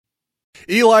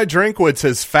Eli Drinkwitz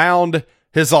has found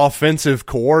his offensive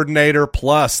coordinator,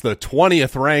 plus the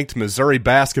 20th ranked Missouri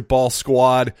basketball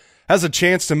squad has a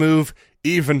chance to move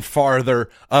even farther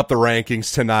up the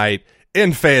rankings tonight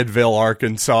in Fayetteville,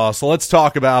 Arkansas. So let's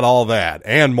talk about all that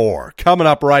and more coming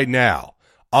up right now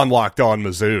on Locked On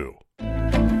Mizzou.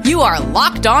 You are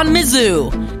Locked On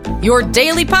Mizzou, your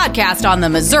daily podcast on the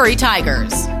Missouri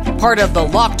Tigers, part of the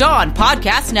Locked On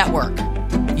Podcast Network,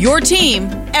 your team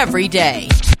every day.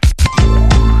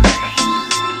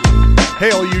 Hey,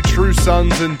 all you true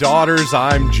sons and daughters,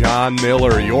 I'm John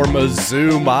Miller, your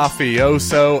Mizzou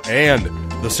mafioso and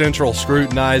the central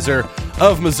scrutinizer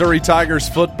of Missouri Tigers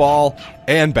football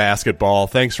and basketball.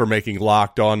 Thanks for making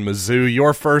Locked On Mizzou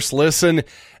your first listen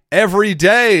every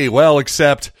day. Well,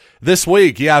 except this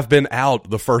week. Yeah, I've been out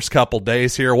the first couple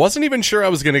days here. Wasn't even sure I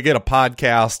was going to get a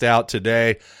podcast out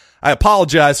today. I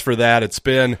apologize for that. It's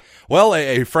been, well,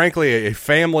 frankly, a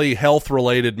family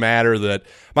health-related matter that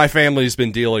my family's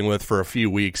been dealing with for a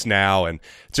few weeks now, and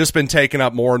it's just been taking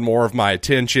up more and more of my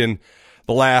attention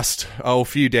the last,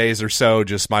 few days or so.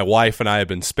 Just my wife and I have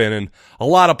been spinning a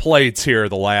lot of plates here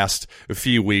the last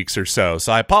few weeks or so.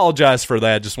 So I apologize for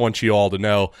that. Just want you all to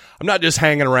know I'm not just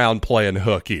hanging around playing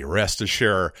hooky. Rest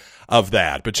assured of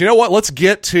that. But you know what? Let's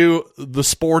get to the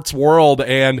sports world.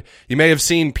 And you may have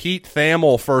seen Pete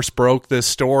Thamel first broke this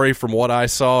story from what I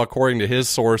saw, according to his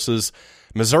sources.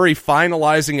 Missouri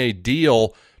finalizing a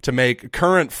deal to make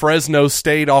current Fresno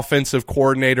State offensive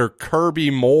coordinator Kirby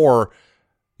Moore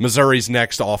Missouri's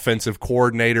next offensive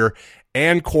coordinator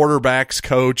and quarterbacks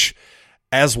coach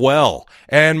as well.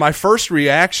 And my first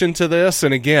reaction to this,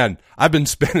 and again, I've been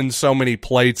spinning so many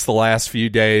plates the last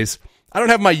few days, I don't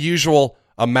have my usual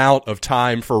amount of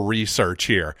time for research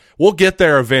here. We'll get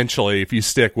there eventually if you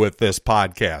stick with this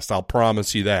podcast. I'll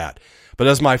promise you that. But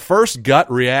as my first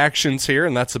gut reactions here,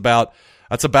 and that's about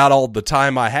all the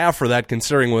time I have for that,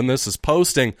 considering when this is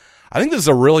posting, I think this is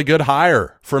a really good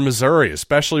hire for Missouri,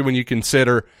 especially when you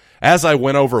consider, as I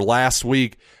went over last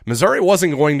week, Missouri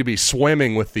wasn't going to be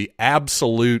swimming with the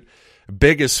absolute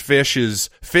biggest fish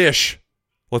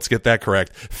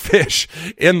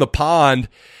in the pond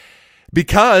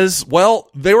because, well,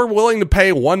 they were willing to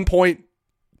pay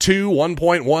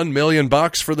 $1.1 million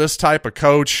for this type of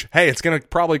coach. Hey, it's going to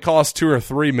probably cost $2 or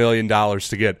 $3 million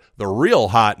to get the real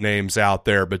hot names out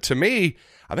there. But to me,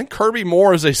 I think Kirby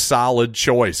Moore is a solid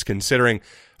choice, considering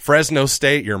Fresno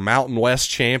State, your Mountain West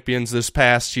champions this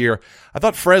past year. I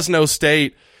thought Fresno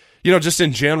State, just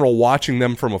in general, watching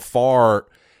them from afar,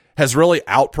 has really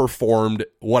outperformed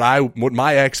what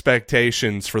my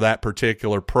expectations for that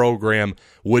particular program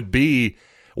would be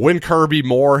when Kirby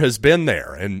Moore has been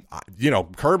there. And,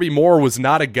 Kirby Moore was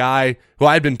not a guy who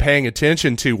I'd been paying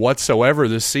attention to whatsoever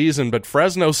this season, but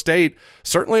Fresno State,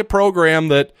 certainly a program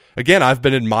that, again, I've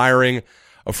been admiring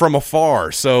from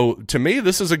afar. So to me,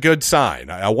 this is a good sign.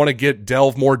 I want to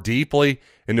delve more deeply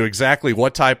into exactly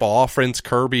what type of offense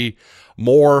Kirby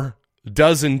Moore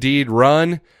does indeed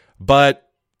run. But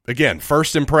again,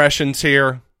 first impressions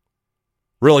here,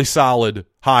 really solid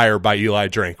hire by Eli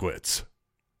Drinkwitz.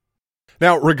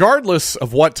 Now, regardless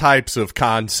of what types of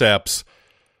concepts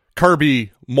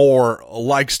Kirby Moore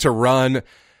likes to run,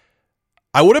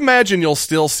 I would imagine you'll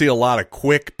still see a lot of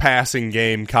quick passing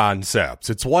game concepts.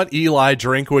 It's what Eli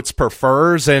Drinkwitz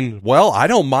prefers, and, well, I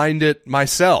don't mind it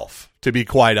myself, to be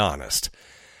quite honest.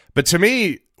 But to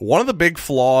me, one of the big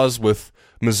flaws with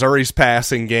Missouri's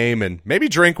passing game, and maybe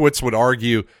Drinkwitz would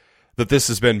argue that this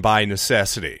has been by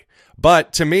necessity,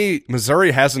 but to me,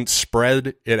 Missouri hasn't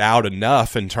spread it out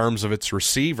enough in terms of its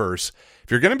receivers.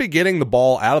 If you're going to be getting the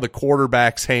ball out of the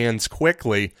quarterback's hands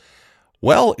quickly,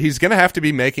 well, he's going to have to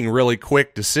be making really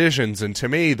quick decisions, and to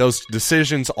me, those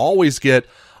decisions always get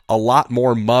a lot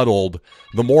more muddled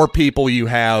the more people you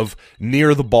have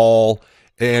near the ball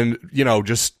and,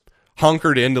 just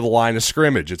hunkered into the line of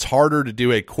scrimmage. It's harder to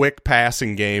do a quick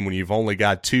passing game when you've only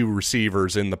got two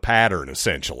receivers in the pattern,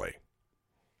 essentially.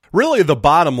 Really, the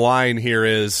bottom line here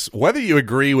is, whether you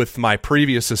agree with my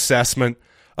previous assessment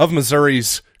of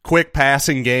Missouri's quick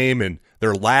passing game and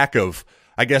their lack of,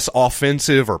 I guess,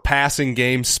 offensive or passing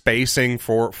game spacing,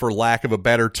 for lack of a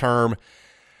better term,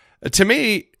 to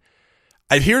me,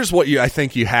 here's what I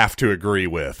think you have to agree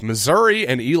with. Missouri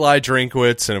and Eli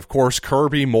Drinkwitz, and of course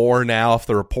Kirby Moore now, if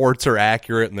the reports are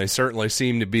accurate, and they certainly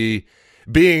seem to be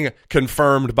being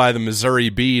confirmed by the Missouri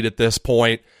Beat at this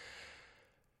point,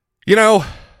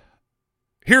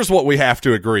 here's what we have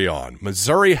to agree on.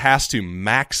 Missouri has to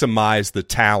maximize the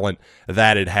talent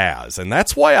that it has. And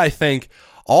that's why I think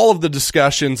all of the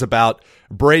discussions about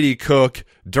Brady Cook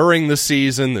during the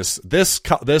season, this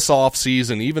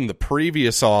offseason, even the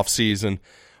previous offseason,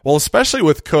 well, especially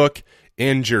with Cook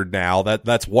injured now.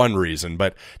 That's one reason.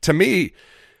 But to me,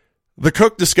 the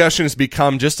Cook discussion has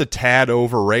become just a tad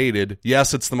overrated.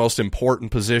 Yes, it's the most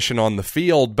important position on the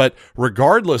field, but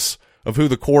regardless of who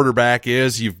the quarterback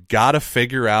is, you've got to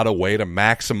figure out a way to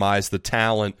maximize the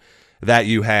talent that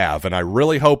you have. And I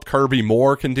really hope Kirby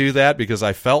Moore can do that, because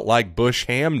I felt like Bush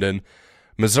Hamdan,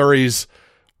 Missouri's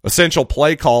essential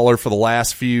play caller for the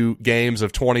last few games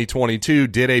of 2022,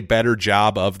 did a better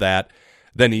job of that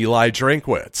than Eli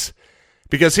Drinkwitz.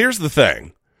 Because here's the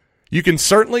thing. You can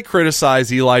certainly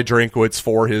criticize Eli Drinkwitz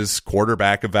for his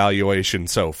quarterback evaluation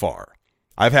so far.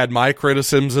 I've had my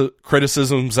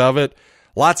criticisms of it.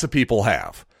 Lots of people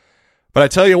have. But I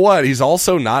tell you what, he's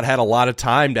also not had a lot of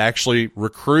time to actually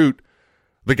recruit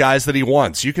the guys that he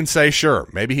wants. You can say, sure,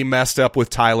 maybe he messed up with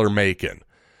Tyler Macon.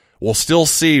 We'll still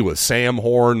see with Sam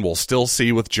Horn. We'll still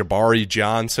see with Jabari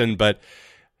Johnson. But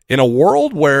in a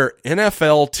world where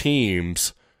NFL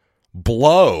teams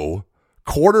blow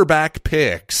quarterback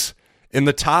picks in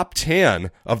the top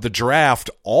 10 of the draft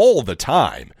all the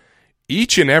time,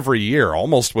 each and every year,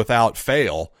 almost without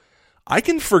fail, I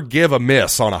can forgive a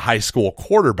miss on a high school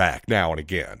quarterback now and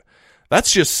again.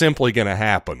 That's just simply going to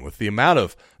happen with the amount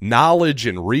of knowledge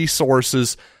and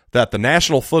resources that the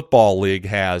National Football League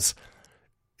has.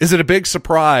 Is it a big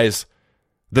surprise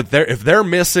that if they're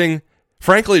missing,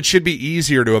 frankly, it should be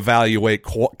easier to evaluate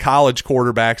college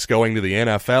quarterbacks going to the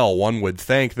NFL, one would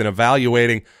think, than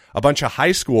evaluating a bunch of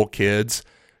high school kids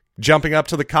jumping up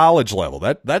to the college level.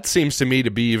 That seems to me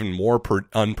to be even more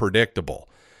unpredictable.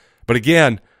 But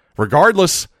again,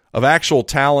 regardless of actual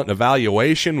talent and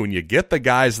evaluation, when you get the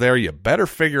guys there, you better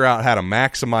figure out how to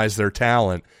maximize their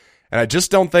talent. And I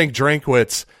just don't think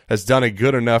Drinkwitz has done a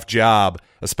good enough job,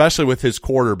 especially with his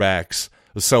quarterbacks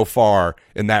so far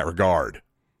in that regard.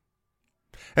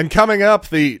 And coming up,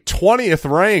 the 20th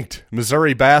ranked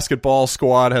Missouri basketball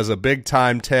squad has a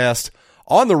big-time test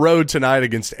on the road tonight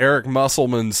against Eric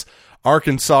Musselman's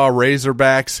Arkansas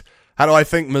Razorbacks. How do I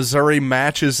think Missouri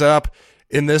matches up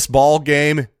in this ball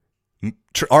game?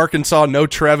 Arkansas, no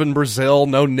Trevin Brazile,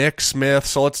 no Nick Smith,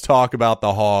 so let's talk about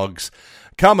the Hogs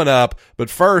coming up. But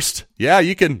first,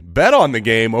 you can bet on the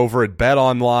game over at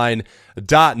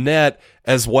betonline.net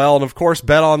as well. And of course,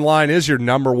 BetOnline is your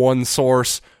number one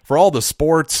source for all the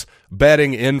sports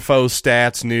betting info,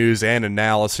 stats, news, and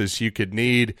analysis you could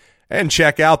need. And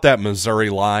check out that Missouri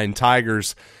line.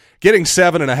 Tigers getting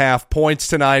 7.5 points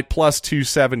tonight, plus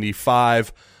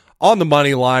 275 on the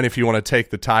money line if you want to take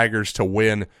the Tigers to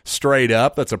win straight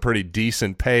up. That's a pretty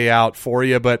decent payout for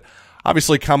you. But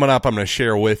obviously coming up, I'm going to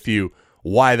share with you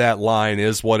why that line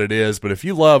is what it is. But if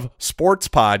you love sports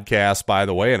podcasts, by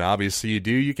the way, and obviously you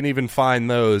do, you can even find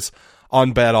those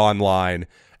on BetOnline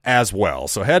as well.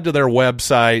 So head to their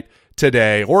website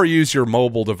today or use your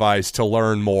mobile device to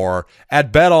learn more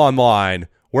at BetOnline,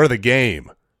 where the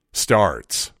game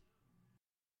starts.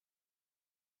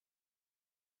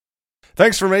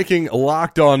 Thanks for making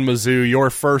Locked On Mizzou your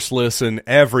first listen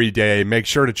every day. Make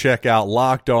sure to check out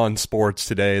Locked On Sports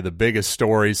Today, the biggest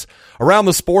stories around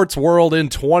the sports world in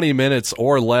 20 minutes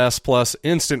or less, plus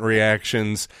instant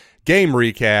reactions, game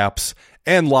recaps,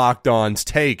 and Locked On's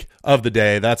take of the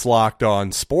day. That's Locked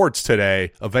On Sports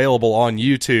Today, available on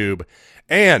YouTube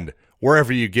and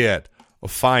wherever you get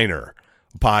finer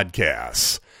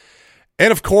podcasts.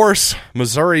 And of course,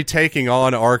 Missouri taking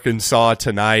on Arkansas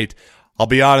tonight. I'll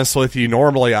be honest with you,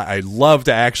 normally I love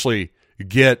to actually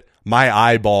get my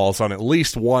eyeballs on at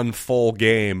least one full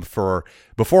game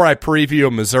before I preview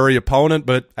a Missouri opponent,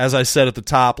 but as I said at the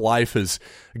top, life has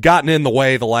gotten in the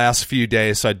way the last few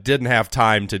days, so I didn't have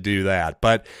time to do that.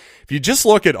 But if you just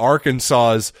look at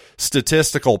Arkansas's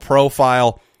statistical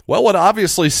profile, well, what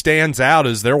obviously stands out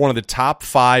is they're one of the top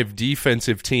 5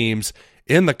 defensive teams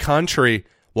in the country,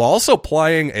 while also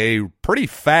playing a pretty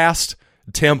fast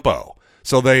tempo.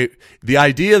 So the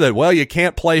idea that, well, you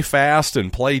can't play fast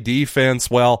and play defense,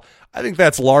 well, I think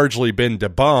that's largely been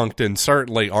debunked, and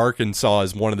certainly Arkansas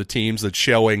is one of the teams that's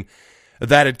showing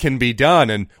that it can be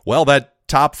done. And, well, that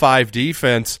top 5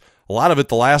 defense, a lot of it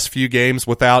the last few games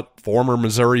without former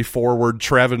Missouri forward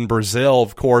Trevin Brazile.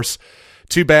 Of course,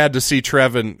 too bad to see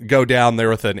Trevin go down there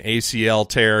with an ACL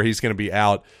tear. He's going to be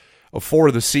out for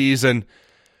the season.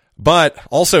 But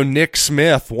also Nick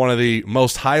Smith, one of the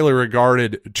most highly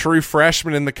regarded true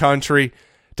freshmen in the country.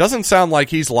 Doesn't sound like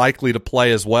he's likely to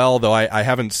play as well, though I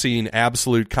haven't seen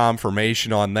absolute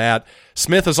confirmation on that.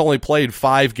 Smith has only played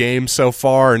 5 games so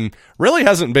far and really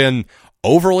hasn't been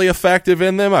overly effective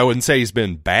in them. I wouldn't say he's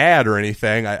been bad or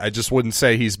anything. I just wouldn't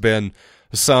say he's been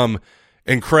some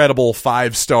incredible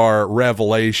 5-star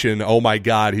revelation. Oh my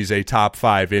God, he's a top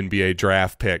 5 NBA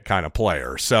draft pick kind of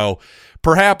player. So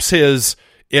perhaps his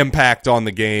impact on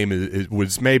the game it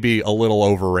was maybe a little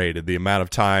overrated. The amount of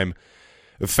time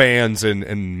fans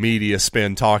and media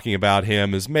spend talking about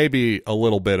him is maybe a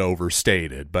little bit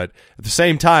overstated. But at the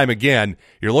same time, again,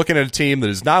 you're looking at a team that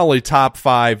is not only top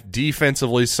 5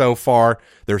 defensively so far,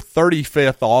 they're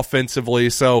 35th offensively,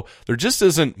 so there just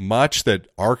isn't much that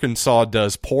Arkansas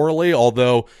does poorly,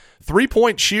 although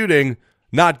three-point shooting,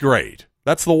 not great.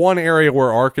 That's the one area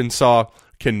where Arkansas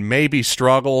can maybe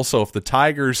struggle, so if the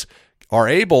Tigers are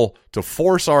able to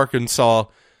force Arkansas,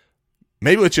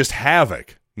 maybe with just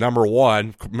havoc, number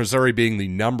one, Missouri being the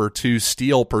number 2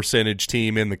 steal percentage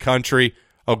team in the country.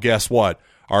 Oh, guess what?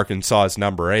 Arkansas is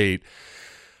number 8.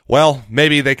 Well,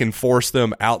 maybe they can force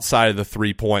them outside of the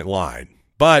three-point line.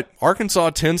 But Arkansas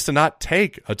tends to not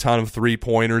take a ton of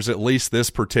three-pointers, at least this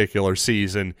particular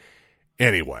season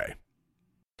anyway.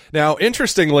 Now,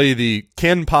 interestingly, the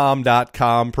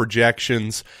KenPom.com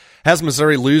projections has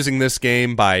Missouri losing this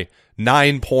game by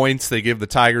 9 points. They give the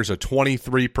Tigers a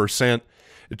 23%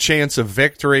 chance of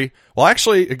victory. Well,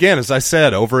 actually, again, as I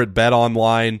said, over at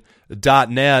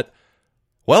betonline.net,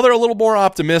 well, they're a little more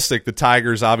optimistic. The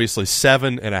Tigers, obviously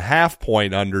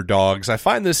 7.5-point underdogs. I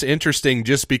find this interesting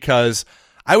just because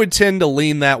I would tend to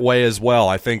lean that way as well.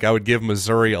 I think I would give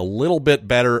Missouri a little bit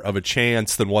better of a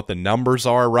chance than what the numbers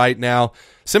are right now,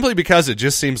 simply because it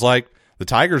just seems like the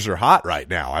Tigers are hot right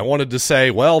now. I wanted to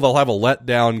say, well, they'll have a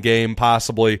letdown game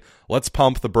possibly. Let's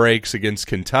pump the brakes against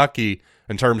Kentucky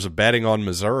in terms of betting on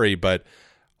Missouri, but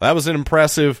that was an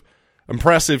impressive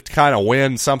kind of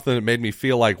win, something that made me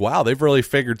feel like, wow, they've really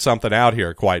figured something out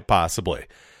here, quite possibly.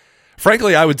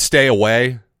 Frankly, I would stay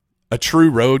away. A true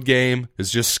road game is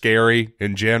just scary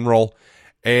in general,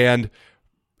 and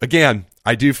again,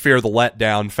 I do fear the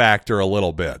letdown factor a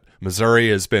little bit. Missouri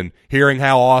has been hearing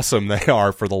how awesome they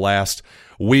are for the last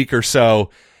week or so,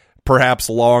 perhaps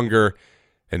longer,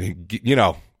 and, you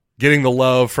know, getting the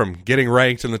love from getting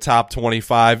ranked in the top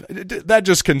 25, that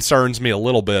just concerns me a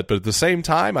little bit. But at the same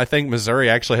time, I think Missouri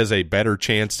actually has a better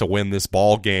chance to win this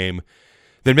ball game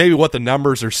than maybe what the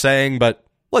numbers are saying, but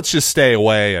let's just stay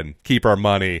away and keep our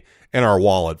money in our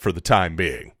wallet for the time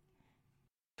being.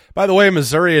 By the way,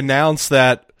 Missouri announced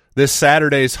that this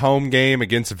Saturday's home game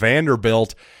against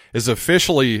Vanderbilt is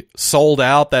officially sold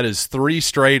out. That is 3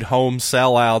 straight home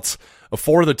sellouts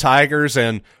for the Tigers,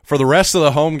 and for the rest of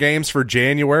the home games for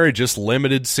January, just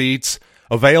limited seats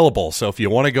available. So if you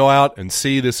want to go out and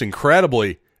see this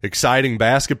incredibly exciting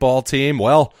basketball team,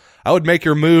 well, I would make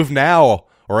your move now,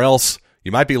 or else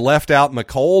you might be left out in the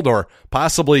cold or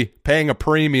possibly paying a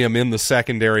premium in the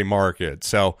secondary market.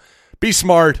 So be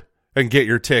smart and get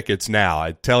your tickets now.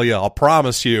 I tell you, I'll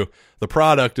promise you, the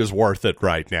product is worth it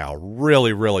right now.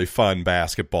 Really, really fun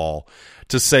basketball,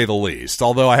 to say the least.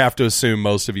 Although I have to assume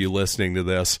most of you listening to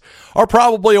this are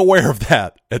probably aware of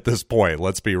that at this point.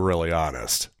 Let's be really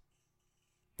honest.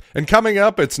 And coming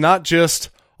up, it's not just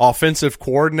offensive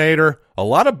coordinator. A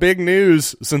lot of big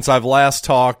news since I've last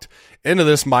talked into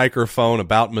this microphone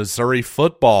about Missouri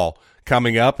football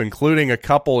coming up, including a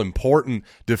couple important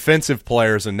defensive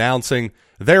players announcing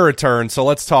their return. So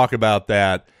let's talk about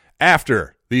that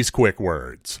after these quick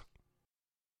words.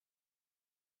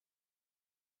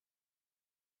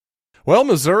 Well,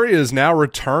 Missouri is now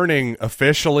returning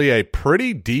officially a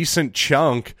pretty decent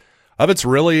chunk of its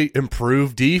really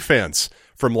improved defense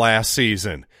from last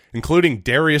season, including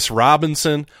Darius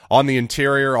Robinson on the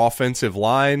interior offensive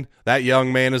line. That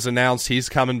young man has announced he's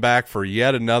coming back for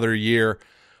yet another year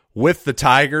with the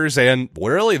Tigers, and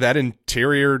really that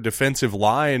interior defensive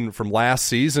line from last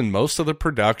season, most of the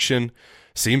production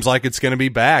seems like it's going to be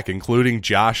back, including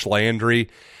Josh Landry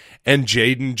and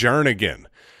Jaden Jernigan.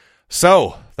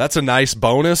 So that's a nice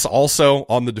bonus. Also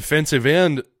on the defensive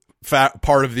end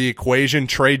part of the equation,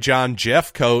 Trajan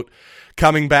Jeffcoat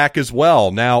coming back as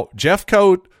well. Now,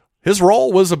 Jeffcoat, his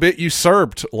role was a bit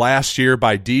usurped last year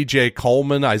by DJ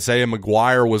Coleman. Isaiah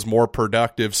McGuire was more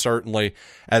productive, certainly,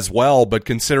 as well. But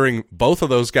considering both of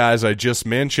those guys I just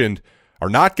mentioned are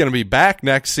not going to be back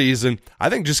next season, I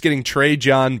think just getting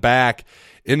Trajan back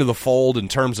into the fold in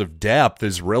terms of depth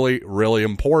is really, really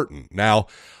important. Now,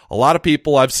 a lot of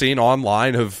people I've seen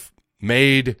online have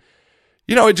made,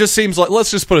 it just seems like,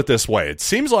 let's just put it this way. It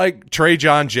seems like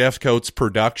Trajan Jeffcoat's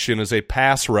production as a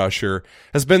pass rusher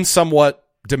has been somewhat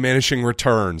diminishing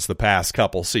returns the past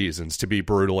couple seasons, to be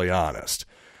brutally honest.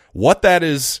 What that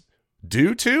is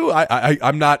due to,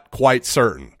 I'm not quite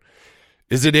certain.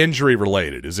 Is it injury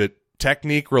related? Is it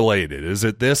technique related? Is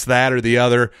it this, that, or the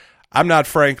other? I'm not,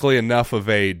 frankly, enough of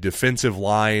a defensive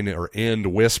line or end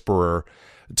whisperer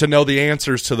to know the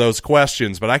answers to those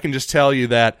questions, but I can just tell you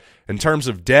that in terms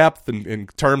of depth and in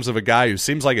terms of a guy who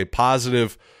seems like a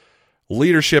positive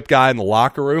leadership guy in the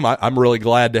locker room. I'm really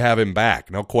glad to have him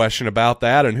back. No question about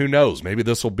that. And who knows, maybe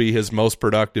this will be his most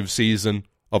productive season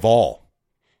of all.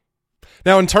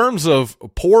 Now, in terms of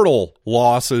portal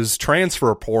losses,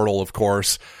 transfer portal, of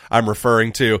course, I'm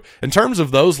referring to. In terms of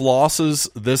those losses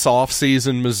this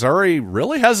offseason, Missouri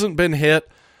really hasn't been hit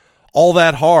all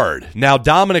that hard. Now,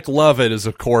 Dominic Lovett is,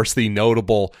 of course, the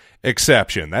notable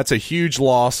exception. That's a huge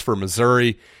loss for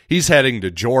Missouri. He's heading to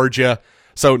Georgia.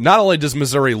 So not only does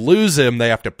Missouri lose him, they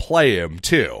have to play him,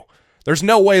 too. There's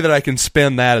no way that I can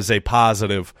spin that as a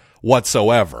positive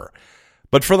whatsoever.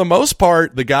 But for the most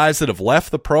part, the guys that have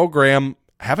left the program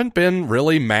haven't been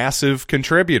really massive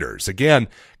contributors. Again,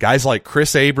 guys like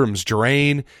Chris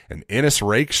Abrams-Drain and Ennis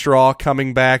Rakestraw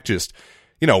coming back, just,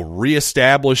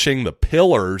 reestablishing the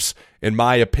pillars, in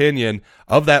my opinion,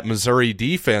 of that Missouri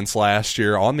defense last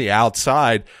year on the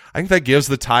outside. I think that gives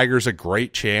the Tigers a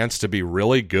great chance to be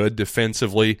really good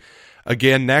defensively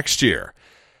again next year.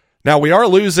 Now, we are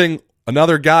losing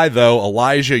another guy, though,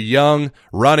 Elijah Young,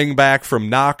 running back from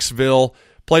Knoxville,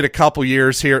 played a couple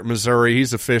years here at Missouri.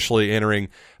 He's officially entering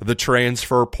the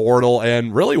transfer portal,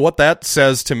 and really what that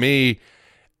says to me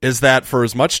is that for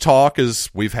as much talk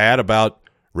as we've had about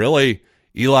really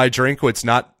Eli Drinkwitz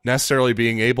not necessarily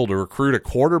being able to recruit a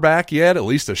quarterback yet, at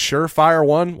least a surefire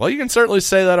one, well, you can certainly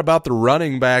say that about the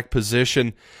running back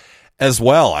position as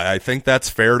well. I think that's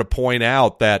fair to point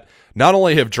out that not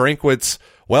only have Drinkwitz,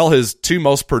 his two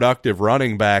most productive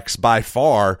running backs by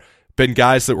far been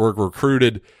guys that were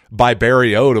recruited by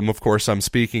Barry Odom. Of course, I'm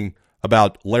speaking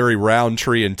about Larry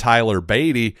Roundtree and Tyler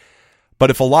Beatty. But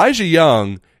if Elijah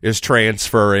Young is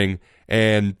transferring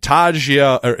and Taj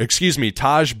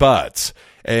Butts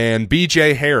and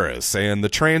B.J. Harris and the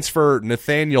transfer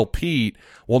Nathaniel Pete,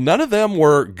 none of them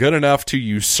were good enough to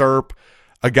usurp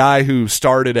a guy who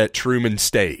started at Truman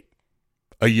State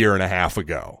a year and a half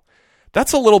ago.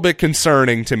 That's a little bit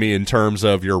concerning to me in terms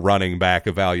of your running back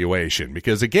evaluation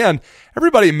because, again,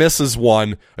 everybody misses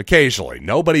one occasionally.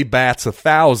 Nobody bats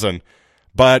 1,000,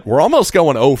 but we're almost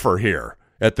going over here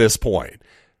at this point.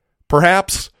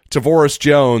 Perhaps Tavoris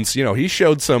Jones, he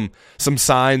showed some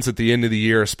signs at the end of the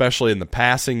year, especially in the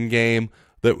passing game,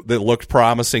 that looked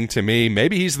promising to me.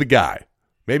 Maybe he's the guy.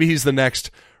 Maybe he's the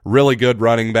next really good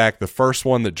running back, the first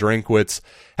one that Drinkwitz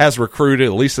has recruited,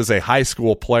 at least as a high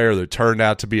school player that turned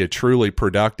out to be a truly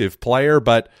productive player.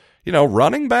 But,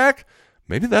 running back,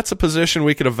 maybe that's a position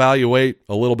we could evaluate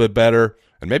a little bit better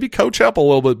and maybe coach up a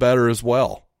little bit better as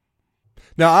well.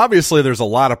 Now, obviously, there's a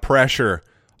lot of pressure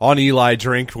on Eli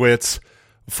Drinkwitz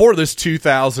for this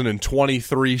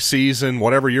 2023 season.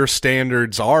 Whatever your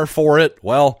standards are for it,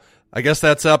 I guess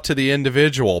that's up to the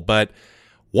individual. But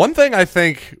one thing I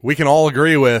think we can all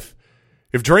agree with,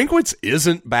 if Drinkwitz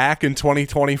isn't back in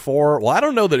 2024, I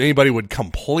don't know that anybody would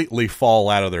completely fall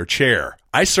out of their chair.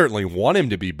 I certainly want him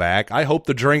to be back. I hope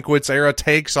the Drinkwitz era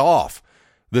takes off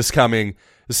this coming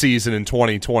season in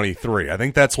 2023. I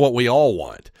think that's what we all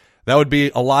want. That would be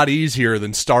a lot easier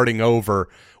than starting over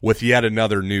with yet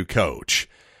another new coach.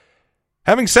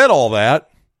 Having said all that,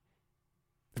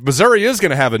 if Missouri is going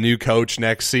to have a new coach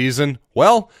next season,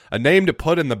 a name to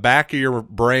put in the back of your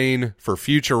brain for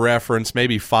future reference,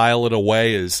 maybe file it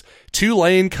away, is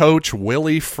Tulane coach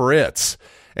Willie Fritz.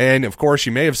 And, of course,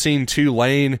 you may have seen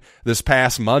Tulane this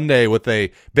past Monday with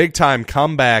a big-time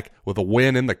comeback with a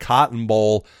win in the Cotton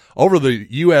Bowl over the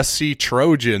USC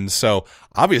Trojans. So,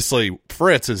 obviously,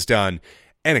 Fritz has done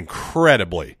an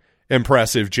incredibly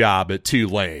impressive job at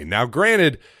Tulane. Now,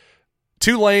 granted,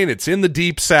 Tulane, it's in the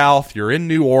Deep South. You're in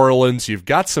New Orleans. You've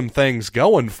got some things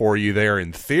going for you there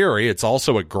in theory. It's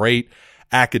also a great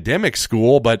academic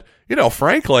school, but,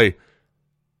 frankly,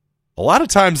 a lot of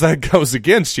times that goes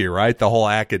against you, right? The whole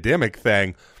academic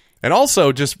thing. And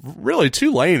also just really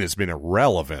Tulane has been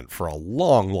irrelevant for a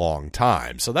long, long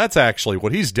time. So that's actually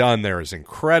what he's done there is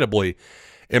incredibly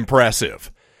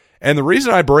impressive. And the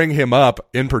reason I bring him up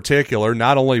in particular,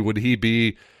 not only would he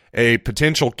be a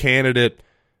potential candidate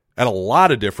at a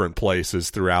lot of different places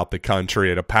throughout the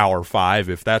country at a Power 5,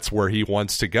 if that's where he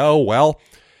wants to go,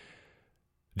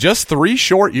 just 3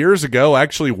 short years ago,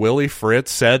 actually, Willie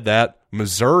Fritz said that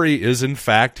Missouri is, in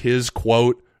fact, his,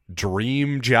 quote,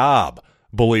 dream job,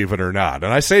 believe it or not.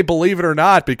 And I say believe it or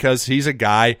not because he's a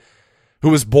guy who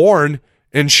was born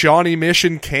in Shawnee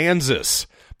Mission, Kansas,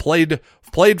 played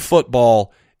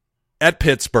football at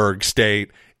Pittsburgh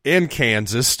State in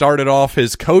Kansas, started off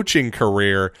his coaching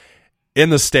career in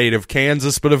the state of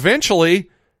Kansas, but eventually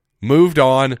moved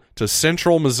on to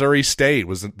Central Missouri State,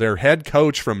 was their head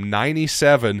coach from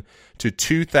 97 to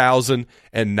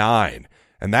 2009.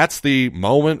 And that's the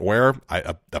moment where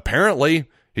apparently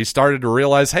he started to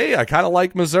realize, hey, I kind of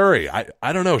like Missouri.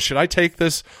 I don't know. Should I take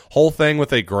this whole thing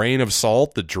with a grain of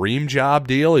salt, the dream job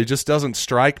deal? He just doesn't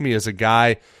strike me as a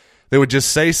guy that would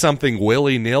just say something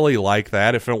willy-nilly like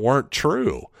that if it weren't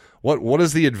true. What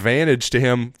is the advantage to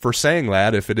him for saying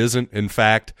that if it isn't, in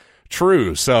fact,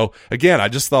 true? So, again, I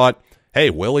just thought, hey,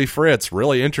 Willie Fritz,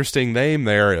 really interesting name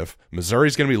there. If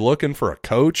Missouri's going to be looking for a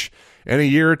coach in a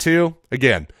year or two,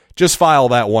 again, just file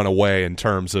that one away in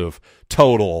terms of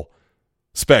total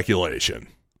speculation.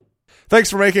 Thanks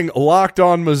for making Locked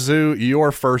On Mizzou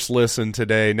your first listen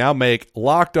today. Now make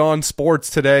Locked On Sports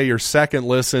Today your second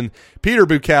listen. Peter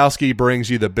Bukowski brings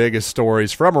you the biggest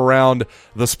stories from around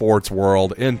the sports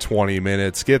world in 20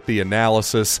 minutes. Get the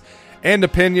analysis and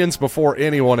opinions before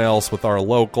anyone else with our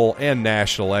local and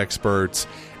national experts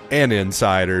and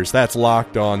insiders. That's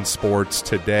Locked On Sports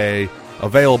Today,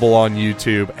 available on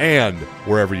YouTube and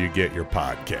wherever you get your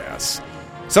podcasts.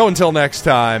 So until next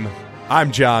time,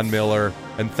 I'm John Miller,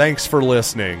 and thanks for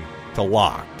listening to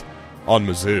Locked on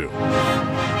Mizzou.